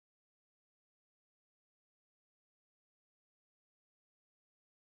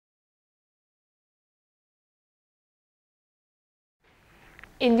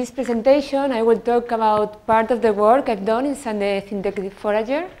in this presentation, I will talk about part of the work I've done in the Synthetic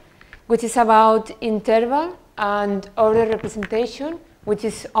Forager, which is about interval and order representation, which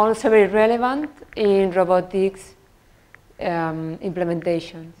is also very relevant in robotics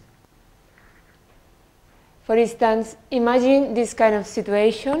implementations. For instance, imagine this kind of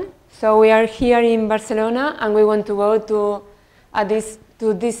situation. So we are here in Barcelona, and we want to go to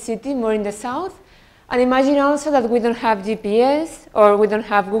this city more in the south. And imagine also that we don't have GPS, or we don't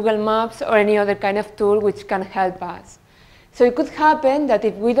have Google Maps, or any other kind of tool which can help us. So it could happen that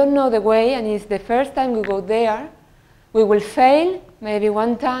if we don't know the way, and it's the first time we go there, we will fail, maybe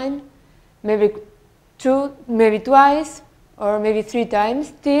one time, maybe two, maybe twice, or maybe 3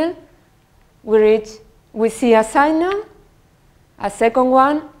 times, till we see a signal, a second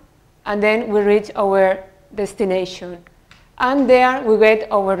one, and then we reach our destination. And there we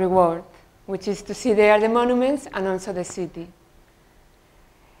get our reward, which is to see there the monuments and also the city.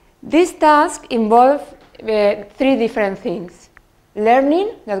 This task involves 3 different things.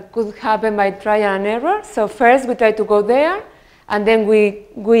 Learning, that could happen by trial and error. So first we try to go there, and then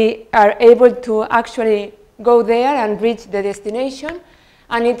we are able to actually go there and reach the destination.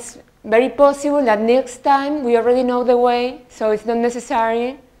 And it's very possible that next time we already know the way, so it's not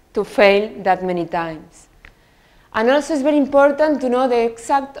necessary to fail that many times. And also it's very important to know the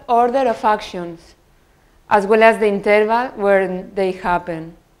exact order of actions, as well as the interval where they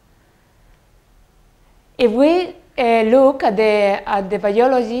happen. If we look at the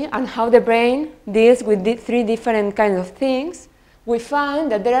biology and how the brain deals with the 3 different kinds of things, we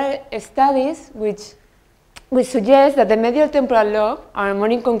find that there are studies which suggest that the medial temporal lobe, or more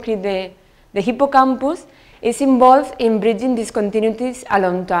in concrete the hippocampus, is involved in bridging discontinuities a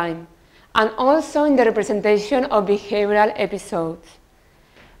long time, and also in the representation of behavioral episodes,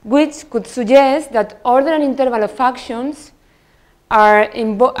 which could suggest that order and interval of actions are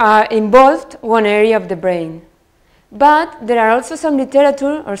involved one area of the brain. But there are also some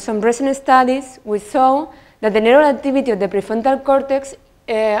literature or some recent studies which show that the neural activity of the prefrontal cortex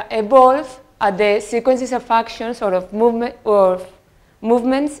evolves as the sequences of actions or of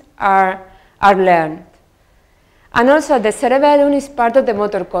movements are learned. And also the cerebellum is part of the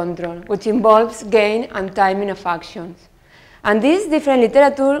motor control, which involves gain and timing of actions. And this different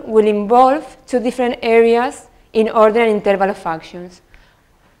literature will involve 2 different areas in order and interval of actions.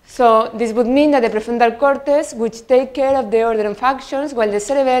 So this would mean that the prefrontal cortex will take care of the order of actions, while the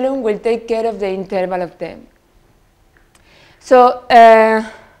cerebellum will take care of the interval of them. So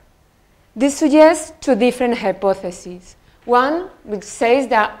this suggests 2 different hypotheses. One which says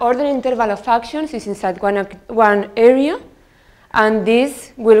that order interval of actions is inside one area, and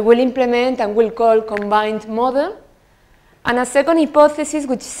this will implement and will call combined model. And a second hypothesis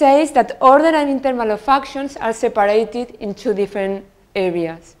which says that order and interval of actions are separated in 2 different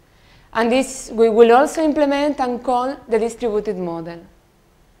areas. And this we will also implement and call the distributed model.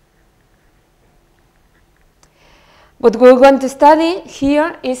 What we want to study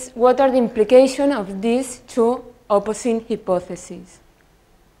here is what are the implications of these 2 opposing hypotheses.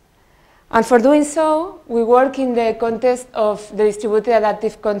 And for doing so, we work in the context of the distributed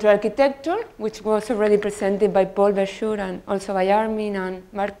adaptive control architecture, which was already presented by Paul Verschoor and also by Armin and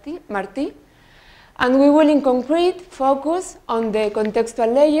Marty. And we will, in concrete, focus on the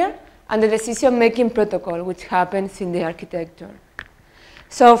contextual layer and the decision-making protocol, which happens in the architecture.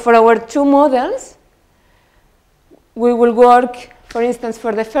 So for our 2 models, we will work, for instance,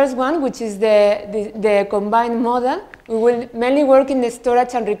 for the first one, which is the combined model, we will mainly work in the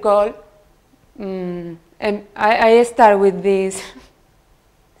storage and recall. And I start with this.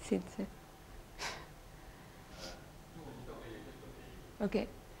 Okay.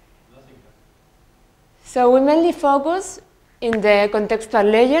 So we mainly focus in the contextual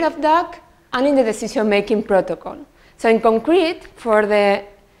layer of DAC and in the decision-making protocol. So in concrete, for the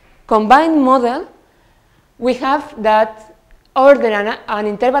combined model, we have that order and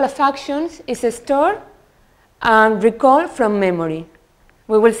interval of actions is stored and recalled from memory.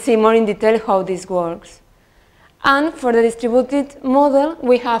 We will see more in detail how this works. And for the distributed model,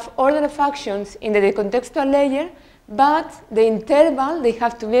 we have order of actions in the contextual layer, but the interval they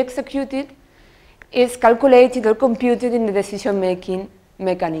have to be executed is calculated or computed in the decision-making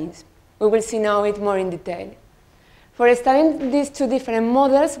mechanism. We will see now it more in detail. For studying these 2 different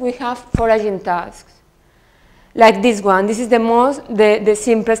models, we have foraging tasks. Like this one, this is the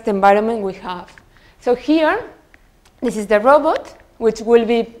simplest environment we have. So here, this is the robot, which will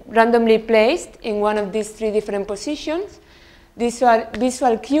be randomly placed in one of these 3 different positions. These are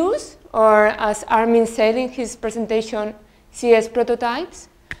visual cues, or as Armin said in his presentation, CS prototypes.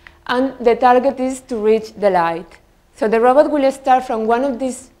 And the target is to reach the light. So the robot will start from one of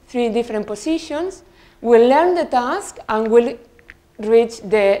these 3 different positions, will learn the task, and will reach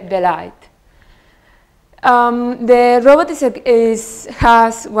the light. The robot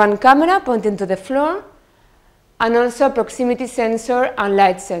has one camera pointing to the floor, and also a proximity sensor and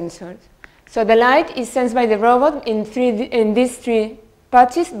light sensors. So the light is sensed by the robot in these 3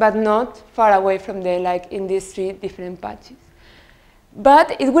 patches, but not far away from like in these 3 different patches.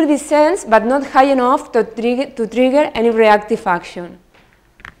 But it will be sensed, but not high enough to trigger any reactive action.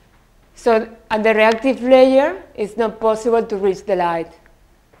 So at the reactive layer, it's not possible to reach the light.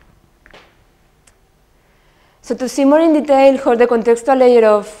 So to see more in detail how the contextual layer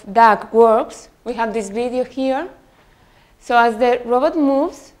of DAC works, we have this video here. So as the robot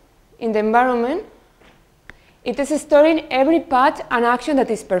moves in the environment, it is storing every path and action that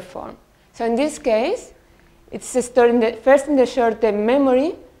is performed. So in this case, it's storing first in the short-term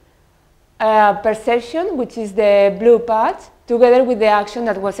memory perception, which is the blue path, together with the action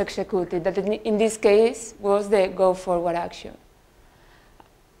that was executed, that in this case was the go forward action.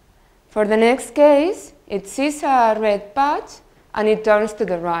 For the next case, it sees a red patch and it turns to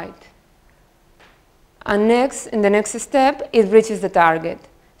the right. And next, in the next step, it reaches the target.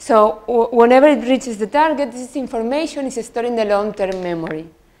 So whenever it reaches the target, this information is stored in the long-term memory,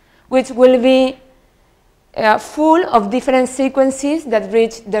 which will be full of different sequences that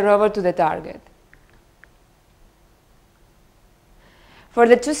reach the robot to the target. For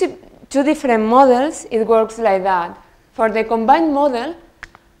the 2 different models, it works like that. For the combined model,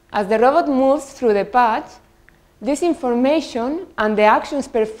 as the robot moves through the path, this information and the actions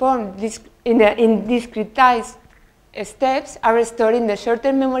performed in discretized steps are stored in the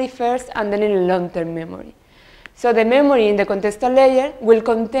short-term memory first and then in the long-term memory. So the memory in the contextual layer will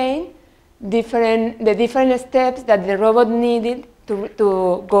contain the different steps that the robot needed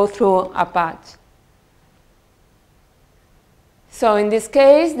to go through a path. So in this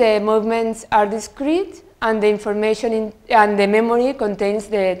case, the movements are discrete, and the information and the memory contains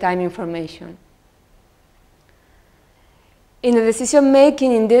the time information. In the decision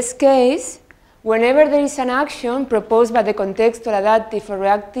making, in this case, whenever there is an action proposed by the contextual, adaptive, or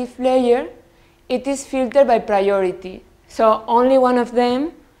reactive layer, it is filtered by priority. So only one of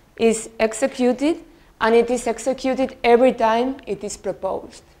them is executed, and it is executed every time it is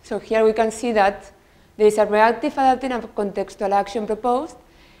proposed. So here we can see that there is a reactive, adaptive, and contextual action proposed.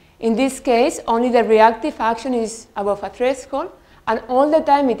 In this case, only the reactive action is above a threshold, and all the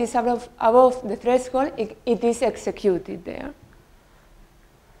time it is above the threshold, it is executed there.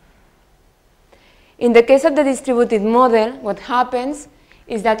 In the case of the distributed model, what happens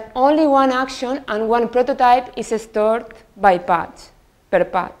is that only one action and one prototype is stored by path, per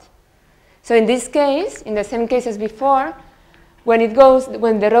path. So in this case, in the same case as before, when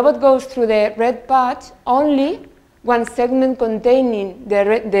the robot goes through the red patch, only one segment containing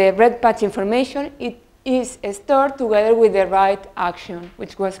the red patch information, it is stored together with the right action,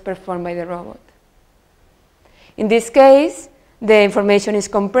 which was performed by the robot. In this case, the information is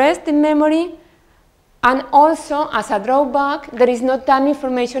compressed in memory, and also, as a drawback, there is no time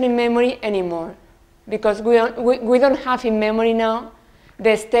information in memory anymore, because we don't have in memory now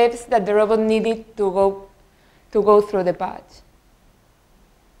the steps that the robot needed to go through the patch.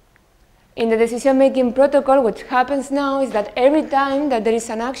 In the decision-making protocol, what happens now is that every time that there is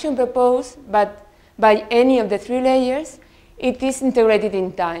an action proposed by any of the 3 layers, it is integrated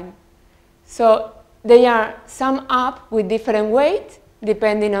in time. So they are summed up with different weight,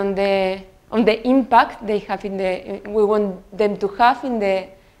 depending on the impact they have we want them to have in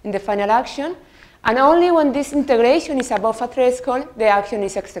the final action. And only when this integration is above a threshold, the action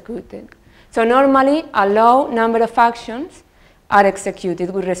is executed. So normally, a low number of actions are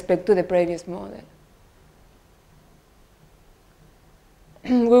executed with respect to the previous model.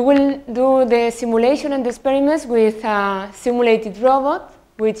 We will do the simulation and the experiments with a simulated robot,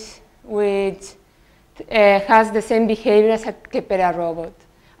 which has the same behavior as a Kepera robot,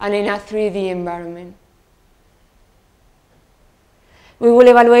 and in a 3D environment. We will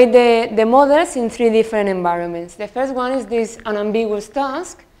evaluate the models in 3 different environments. The first one is this unambiguous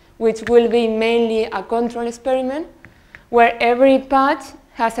task, which will be mainly a control experiment, where every patch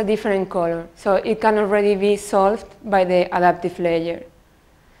has a different color, so it can already be solved by the adaptive layer.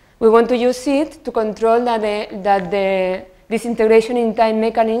 We want to use it to control that this integration in time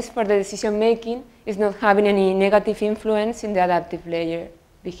mechanism for the decision making is not having any negative influence in the adaptive layer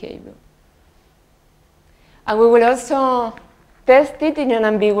behavior. And we will also test it in an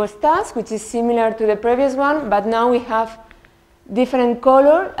ambiguous task, which is similar to the previous one, but now we have different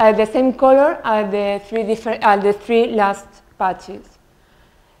color, the same color at the 3 last patches.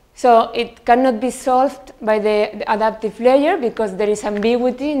 So it cannot be solved by the adaptive layer because there is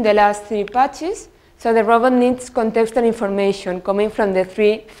ambiguity in the last 3 patches. So the robot needs contextual information coming from the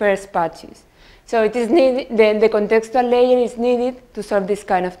 3 first patches. So it is needed, the contextual layer is needed to solve this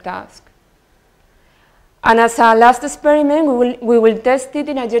kind of task. And as a last experiment, we will test it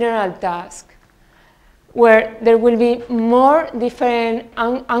in a general task, where there will be more different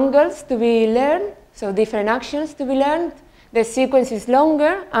angles to be learned, so different actions to be learned. The sequence is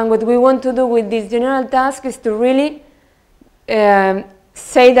longer, and what we want to do with this general task is to really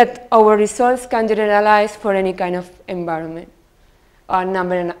say that our results can generalize for any kind of environment or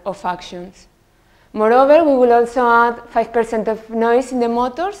number of actions. Moreover, we will also add 5% of noise in the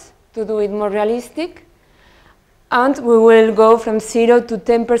motors to do it more realistic, and we will go from 0 to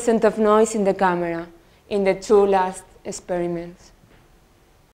 10% of noise in the camera in the 2 last experiments.